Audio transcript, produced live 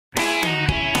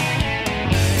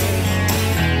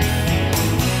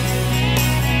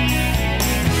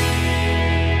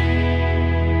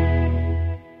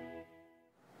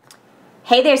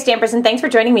Hey there, Stampers, and thanks for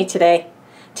joining me today.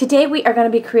 Today we are going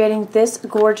to be creating this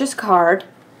gorgeous card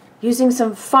using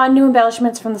some fun new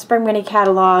embellishments from the Spring Mini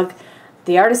catalog,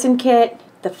 the Artisan kit,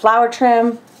 the flower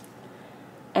trim,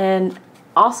 and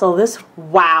also this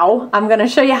wow. I'm going to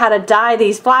show you how to dye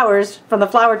these flowers from the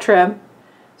flower trim.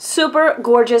 Super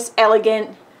gorgeous,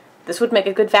 elegant. This would make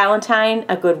a good Valentine,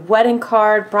 a good wedding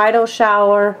card, bridal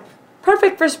shower.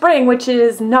 Perfect for spring, which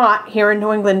is not here in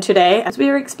New England today, as we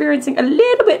are experiencing a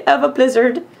little bit of a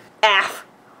blizzard.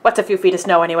 What's a few feet of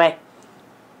snow anyway?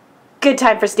 Good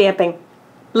time for stamping.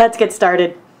 Let's get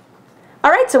started.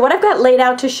 Alright, so what I've got laid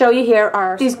out to show you here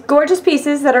are these gorgeous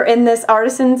pieces that are in this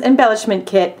Artisan's embellishment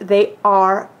kit. They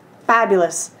are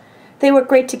fabulous. They work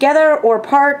great together or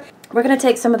apart. We're going to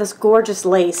take some of this gorgeous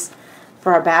lace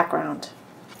for our background.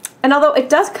 And although it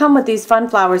does come with these fun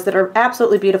flowers that are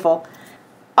absolutely beautiful,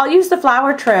 I'll use the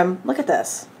flower trim. Look at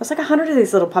this. There's like 100 of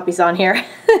these little puppies on here.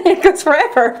 It goes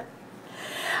forever.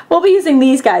 We'll be using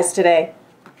these guys today.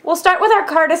 We'll start with our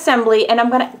card assembly, and I'm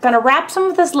gonna wrap some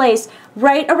of this lace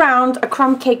right around a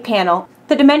crumb cake panel.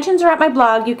 The dimensions are at my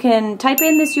blog. You can type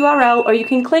in this URL, or you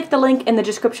can click the link in the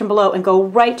description below and go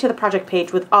right to the project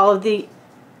page with all of the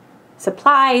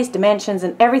supplies, dimensions,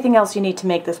 and everything else you need to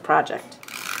make this project.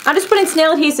 I'm just putting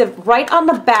snail adhesive right on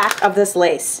the back of this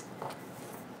lace.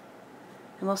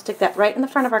 And we'll stick that right in the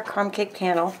front of our crumb cake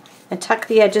panel and tuck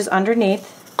the edges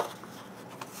underneath.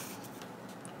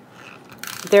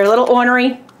 If they're a little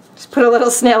ornery, just put a little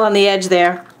snail on the edge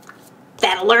there.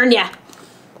 That'll learn ya.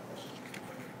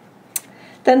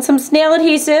 Then some snail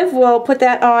adhesive, we'll put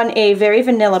that on a very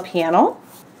vanilla panel.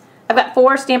 I've got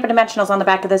 4 Stampin' Dimensionals on the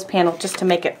back of this panel just to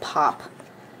make it pop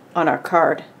on our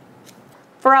card.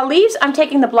 For our leaves, I'm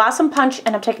taking the Blossom Punch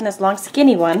and I'm taking this long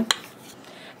skinny one.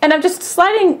 And I'm just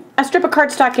sliding a strip of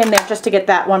cardstock in there just to get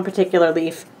that one particular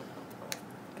leaf.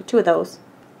 Get 2 of those.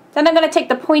 Then I'm going to take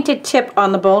the pointed tip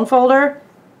on the bone folder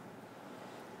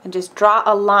and just draw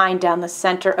a line down the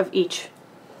center of each.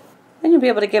 Then you'll be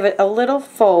able to give it a little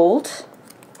fold.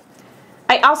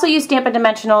 I also use Stampin'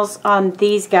 Dimensionals on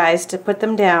these guys to put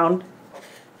them down.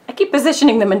 I keep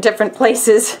positioning them in different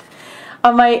places.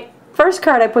 On my first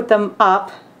card I put them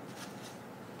up.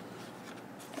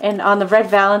 And on the red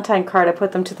Valentine card, I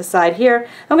put them to the side here.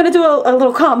 I'm going to do a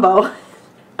little combo.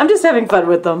 I'm just having fun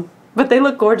with them, but they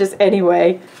look gorgeous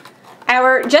anyway.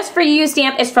 Our Just For You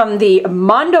stamp is from the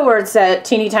Mondo word set,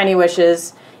 Teeny Tiny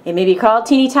Wishes. It may be called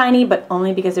teeny tiny, but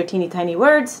only because they're teeny tiny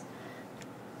words.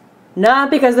 Not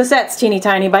because the set's teeny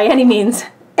tiny by any means.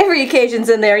 Every occasion's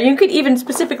in there. You could even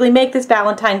specifically make this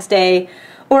Valentine's Day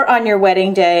or on your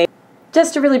wedding day,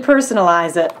 just to really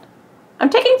personalize it. I'm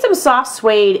taking some soft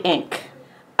suede ink.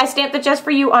 I stamped the Just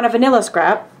For You on a vanilla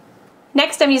scrap.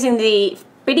 Next I'm using the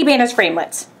Bitty Banners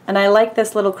framelits, and I like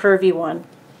this little curvy one.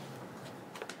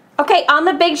 Okay, on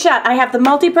the Big Shot I have the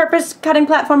multi-purpose cutting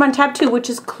platform on tab 2, which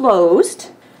is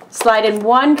closed. Slide in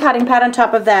 1 cutting pad on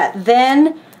top of that,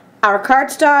 then our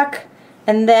cardstock,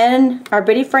 and then our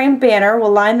Bitty frame banner.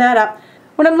 We'll line that up.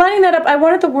 When I'm lining that up, I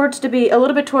wanted the words to be a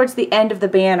little bit towards the end of the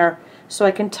banner, so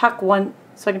I can tuck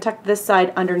this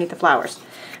side underneath the flowers.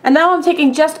 And now I'm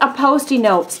taking just a Post-it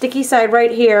note, sticky side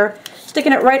right here,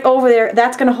 sticking it right over there.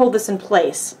 That's going to hold this in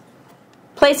place.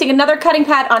 Placing another cutting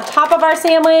pad on top of our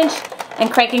sandwich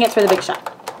and cranking it through the Big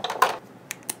Shot.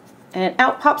 And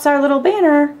out pops our little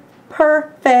banner.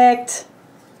 Perfect.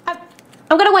 I'm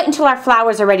going to wait until our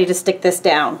flowers are ready to stick this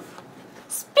down.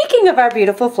 Speaking of our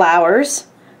beautiful flowers,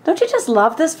 don't you just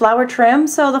love this flower trim?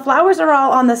 So the flowers are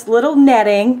all on this little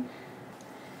netting,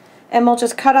 and we'll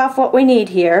just cut off what we need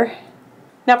here.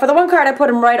 Now for the one card I put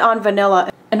them right on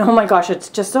vanilla, and oh my gosh, it's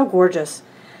just so gorgeous.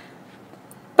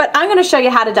 But I'm going to show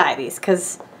you how to dye these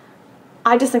because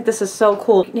I just think this is so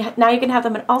cool. Now you can have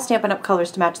them in all Stampin' Up! Colors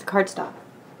to match the cardstock.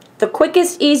 The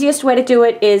quickest, easiest way to do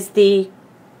it is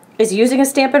using a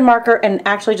Stampin' marker and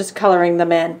actually just coloring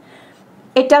them in.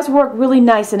 It does work really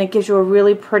nice and it gives you a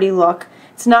really pretty look.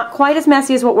 It's not quite as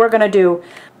messy as what we're going to do,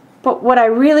 but what I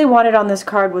really wanted on this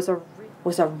card was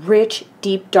a rich,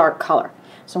 deep, dark color.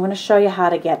 So I'm going to show you how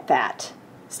to get that.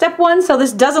 Step 1, so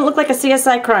this doesn't look like a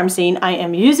CSI crime scene, I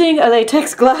am using a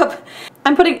latex glove.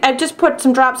 I've just put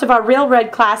some drops of our Real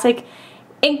Red Classic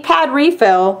ink pad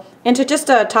refill into just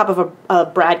a top of a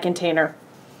brad container.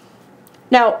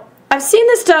 Now, I've seen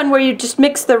this done where you just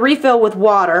mix the refill with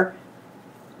water,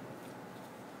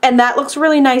 and that looks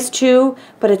really nice too,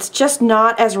 but it's just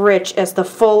not as rich as the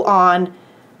full-on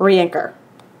re-inker.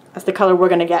 That's the color we're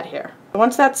going to get here.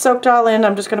 Once that's soaked all in,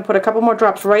 I'm just going to put a couple more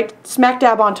drops right smack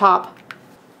dab on top.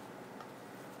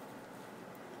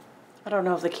 I don't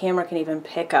know if the camera can even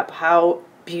pick up how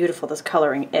beautiful this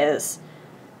coloring is.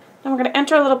 Now we're going to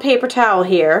enter a little paper towel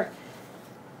here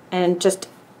and just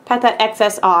pat that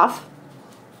excess off.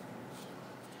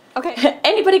 Okay,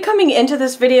 anybody coming into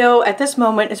this video at this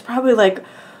moment is probably like,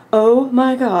 oh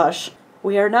my gosh,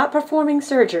 we are not performing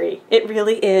surgery. It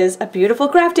really is a beautiful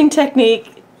crafting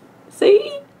technique.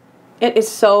 See? It is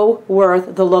so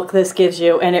worth the look this gives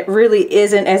you, and it really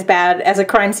isn't as bad as a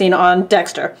crime scene on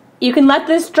Dexter. You can let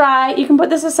this dry, you can put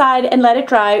this aside and let it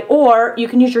dry, or you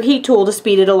can use your heat tool to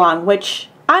speed it along, which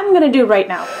I'm gonna do right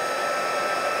now.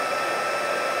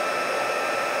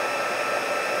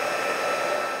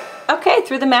 Okay,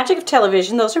 through the magic of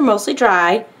television, those are mostly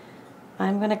dry.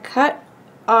 I'm gonna cut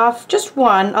off just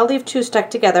one. I'll leave two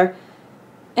stuck together.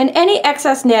 And any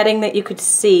excess netting that you could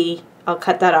see, I'll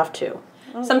cut that off too.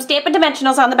 Some Stampin'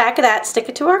 Dimensionals on the back of that. Stick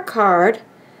it to our card.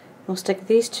 We'll stick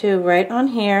these two right on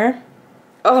here.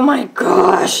 Oh my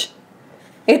gosh!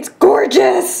 It's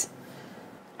gorgeous!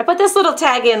 I put this little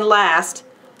tag in last,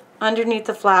 underneath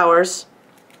the flowers.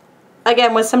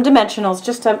 Again, with some dimensionals,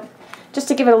 just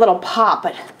to give it a little pop.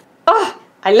 But oh,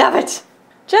 I love it!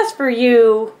 Just for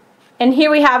you. And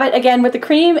here we have it again with the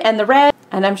cream and the red.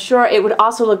 And I'm sure it would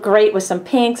also look great with some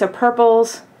pinks or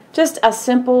purples. Just a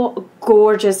simple,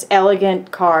 gorgeous, elegant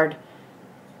card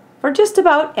for just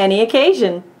about any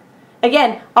occasion.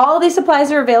 Again, all of these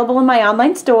supplies are available in my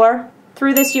online store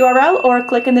through this URL or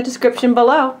click in the description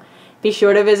below. Be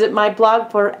sure to visit my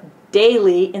blog for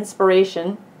daily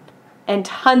inspiration and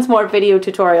tons more video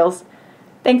tutorials.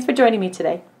 Thanks for joining me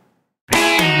today.